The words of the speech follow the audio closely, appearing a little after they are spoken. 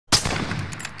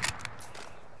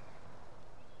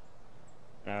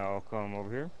Now I'll come over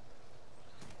here.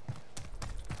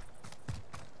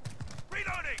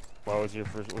 Reloading.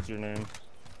 What's your name?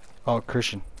 Oh,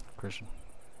 Christian. Christian.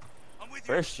 I'm with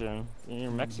you. Christian?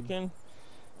 You're Mexican?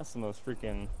 That's the most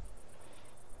freaking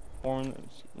foreign.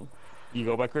 You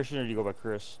go by Christian or do you go by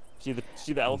Chris? See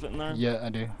the elephant in there? Yeah, I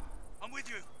do. I'm with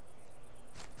you.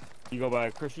 You go by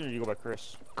Christian or you go by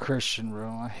Chris? Christian, bro.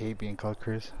 I hate being called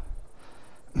Chris.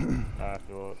 I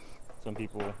feel it. Some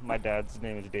people, my dad's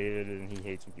name is David and he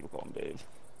hates when people call him Dave.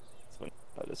 That's funny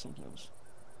about it sometimes.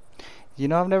 You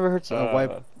know, I've never heard a white.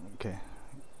 Okay.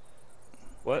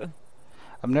 What?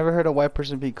 I've never heard a white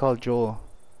person be called Joel.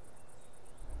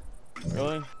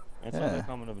 Really? It's not Yeah. that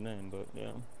common of a name, but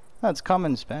yeah. That's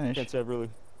common in Spanish. Can't say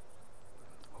really.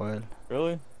 Joel.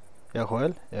 Really? Yeah,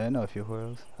 Joel? Yeah, I know a few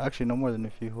Joels. Actually, no more than a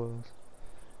few Joels.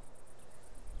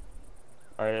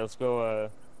 Alright, let's go,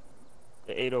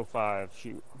 the 805,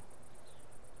 shoot.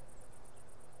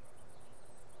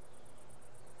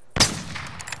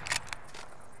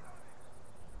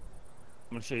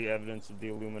 I'm gonna show you evidence of the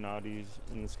Illuminati's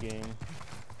in this game.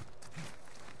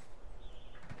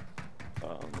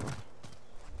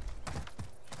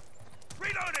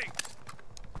 Reloading.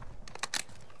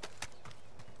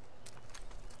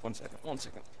 One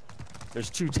second. There's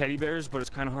two teddy bears, but it's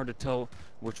kind of hard to tell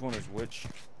which one is which.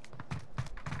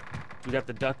 We got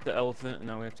the duck, the elephant, and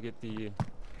now we have to get the...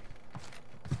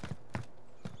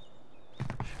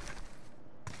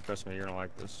 Trust me, you're gonna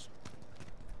like this.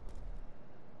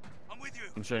 I'm with you.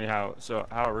 I'm showing you how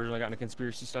I originally got into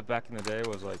conspiracy stuff back in the day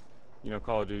was like, you know,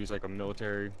 Call of Duty's like a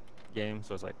military game,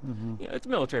 so it's like, yeah, it's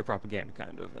military propaganda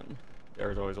kind of, and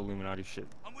there's always Illuminati shit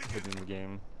hidden in the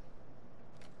game.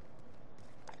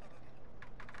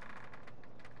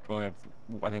 We only have,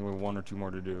 I think we have one or two more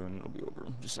to do, and it'll be over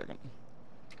in just a second.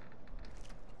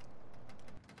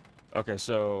 Okay,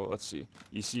 so let's see.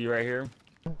 You see right here?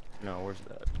 No, where's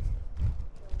that?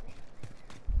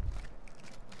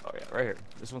 Oh yeah, right here.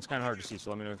 This one's kind of hard to see, so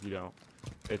let me know if you don't.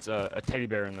 It's a teddy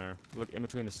bear in there. Look in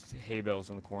between the hay bales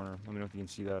in the corner. Let me know if you can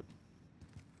see that.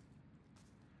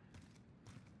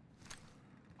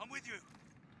 I'm with you.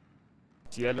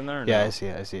 See that in there? Or Yeah, no? I see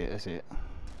it. I see it. I see it.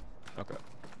 Okay.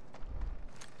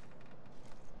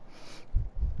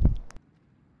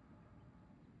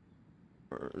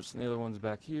 Where's the other one's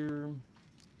back here?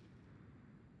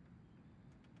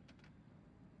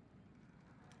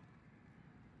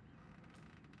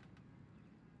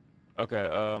 Okay,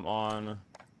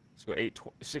 let's go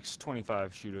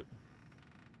 625, shoot it.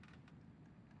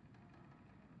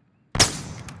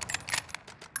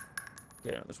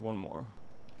 Okay, there's one more.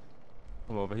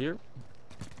 Come over here.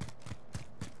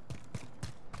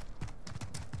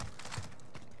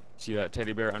 See that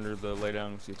teddy bear under the lay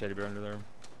down? See a teddy bear under there?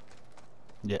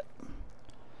 Yeah.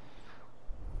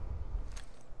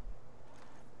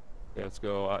 Okay, let's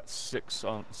go 6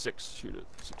 on 6, shoot it.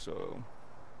 6-0.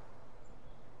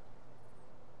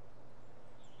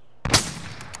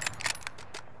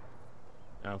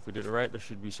 Now, if we did it right, there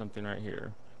should be something right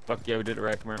here. Fuck yeah, we did it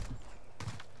right. Come here.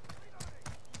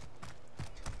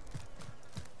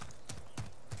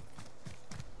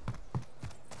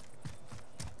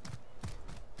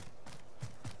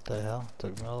 The hell?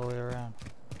 Took me all the way around.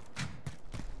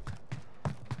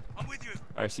 I'm with you.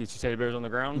 I see two teddy bears on the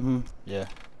ground. Yeah.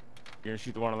 You're gonna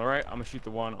shoot the one on the right. I'm gonna shoot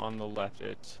the one on the left.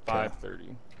 It's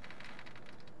 5:30.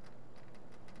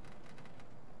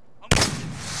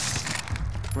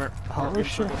 Come here. Oh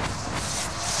shit.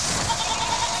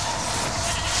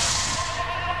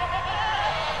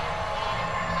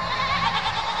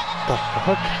 The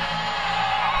fuck?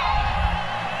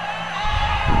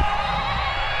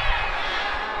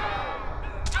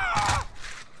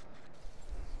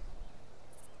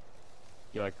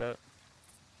 You like that?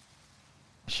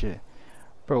 Shit.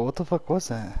 Bro, what the fuck was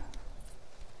that?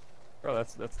 Bro,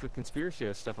 that's the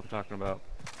conspiracy stuff I'm talking about.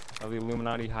 How the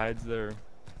Illuminati hides their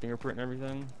fingerprint and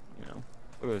everything. You know,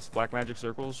 look at this, black magic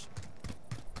circles.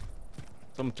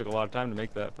 Someone took a lot of time to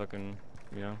make that fucking,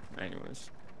 you know. Anyways.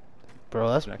 Bro,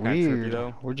 that's Isn't that kinda trippy, weird.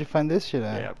 though? Where'd you find this shit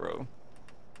at? Yeah, bro.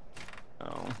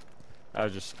 Oh, I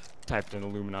just typed in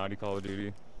Illuminati Call of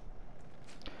Duty.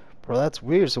 Bro, that's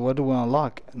weird. So what do we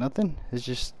unlock? Nothing? It's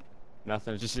just...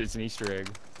 Nothing. It's an Easter egg.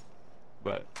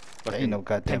 But There ain't no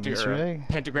goddamn Easter egg.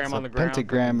 Pentagram It's on a the ground.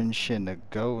 pentagram and shit and a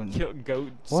go and...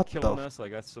 Goats What killing the us.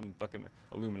 Like, that's some fucking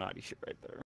Illuminati shit right there.